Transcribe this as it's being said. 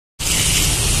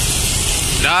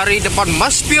Dari depan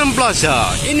Mas Pion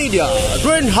Plaza, ini dia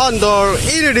Grand Hunter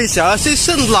Indonesia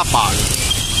Season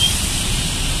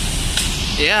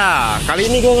 8. Ya, kali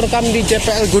ini gue ngerekam di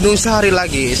JPL Gunung Sahari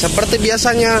lagi. Seperti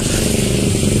biasanya,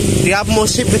 tiap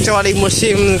musim kecuali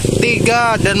musim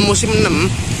 3 dan musim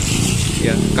 6.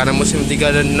 Ya, karena musim 3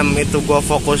 dan 6 itu gue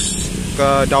fokus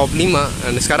ke Daop 5.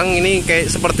 Dan sekarang ini kayak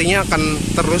sepertinya akan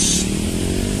terus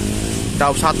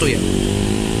Daop 1 ya.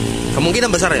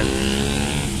 Kemungkinan besar ya.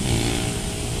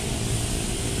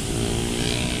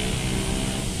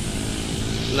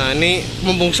 Nah ini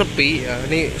mumpung sepi ya,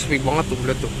 ini sepi banget tuh,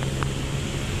 lihat tuh.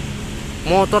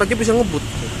 Motor aja bisa ngebut.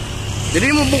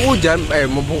 Jadi mumpung hujan,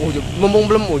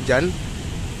 mumpung belum hujan.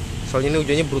 Soalnya ini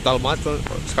hujannya brutal banget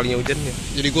sekalinya hujan ya.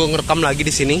 Jadi gue ngerekam lagi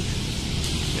di sini.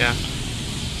 Ya.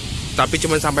 Tapi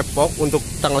cuma sampai POK untuk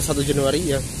tanggal 1 Januari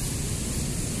ya.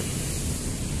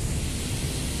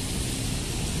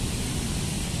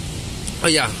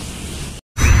 Oh iya.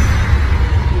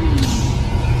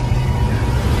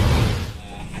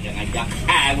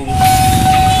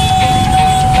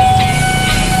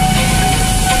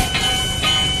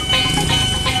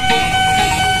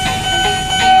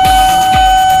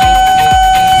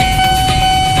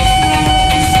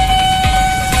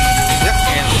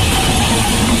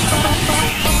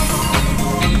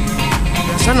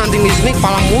 Nanti di sini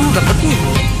kepala mulu dapetnya.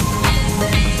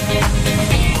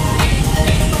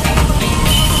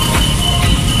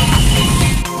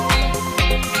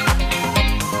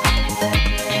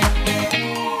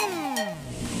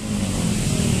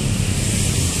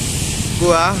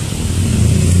 Gua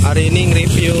hari ini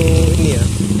nge-review ini ya.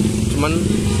 Cuman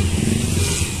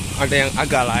ada yang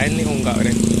agak lain nih, enggak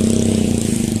deh.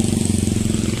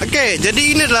 Oke, jadi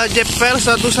ini adalah JPL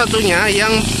satu-satunya yang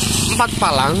 4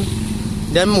 palang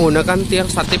dan menggunakan tiang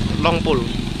statif long pull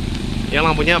yang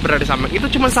lampunya berada di samping.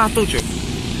 Itu cuma satu cuy,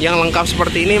 yang lengkap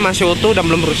seperti ini, masih utuh dan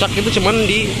belum rusak. Itu cuman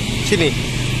di sini.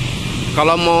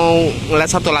 Kalau mau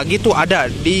ngeliat satu lagi tuh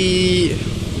ada di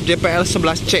JPL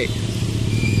 11C.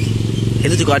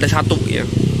 Itu juga ada satu ya.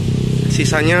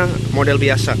 Sisanya model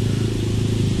biasa.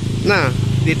 Nah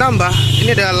ditambah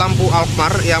ini ada lampu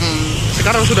Alkmaar yang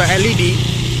sekarang sudah LED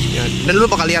ya. Dan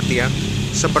lu bakal lihat ya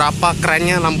seberapa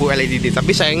kerennya lampu LED.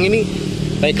 Tapi sayang ini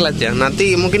baiklah ya,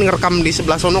 nanti mungkin ngerekam di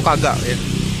sebelah sono kagak ya.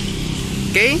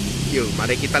 Oke, yuk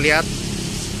mari kita lihat.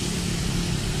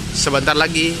 Sebentar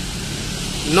lagi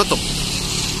nutup.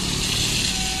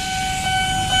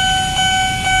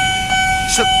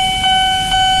 Set.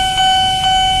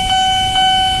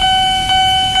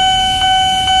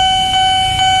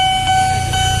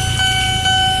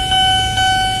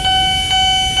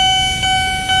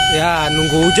 Ya,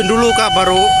 nunggu hujan dulu kak,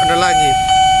 baru ada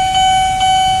lagi.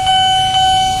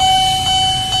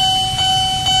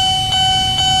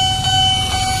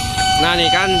 Nah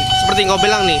nih kan, seperti gue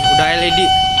bilang nih, udah LED.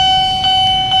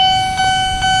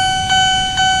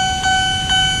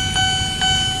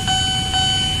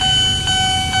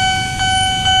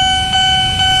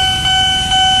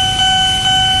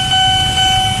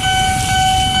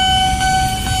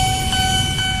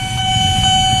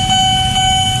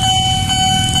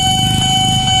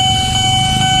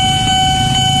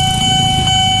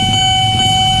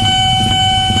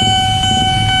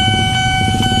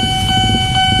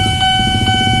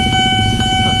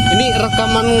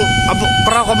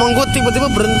 Rekaman gue tiba-tiba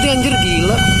berhenti, anjir,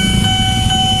 gila.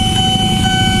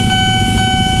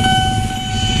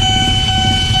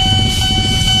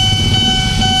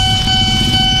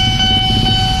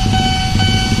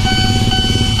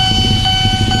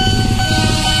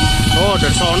 Oh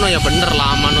dari sono ya, bener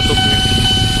lama nutupnya.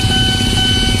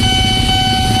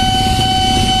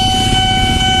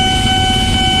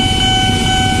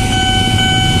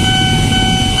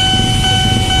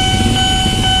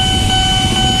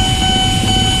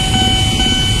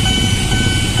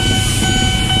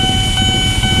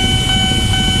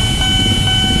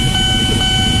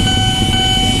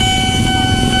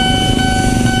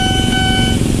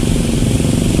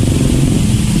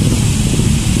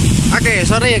 Oke,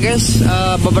 sorry ya guys,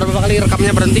 beberapa kali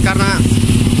rekamnya berhenti karena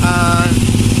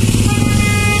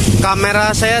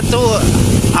kamera saya tuh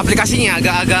aplikasinya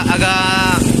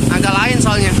agak lain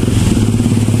soalnya.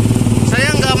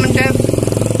 Saya nggak mencet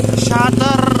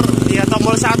shutter, ya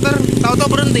tombol shutter,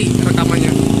 tahu-tahu berhenti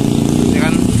rekamannya, ya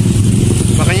kan?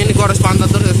 Makanya ini gua harus pantau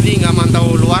terus, jadi nggak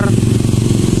mantau luar.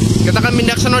 Kita akan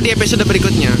pindah ke sana di episode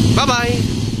berikutnya. Bye bye.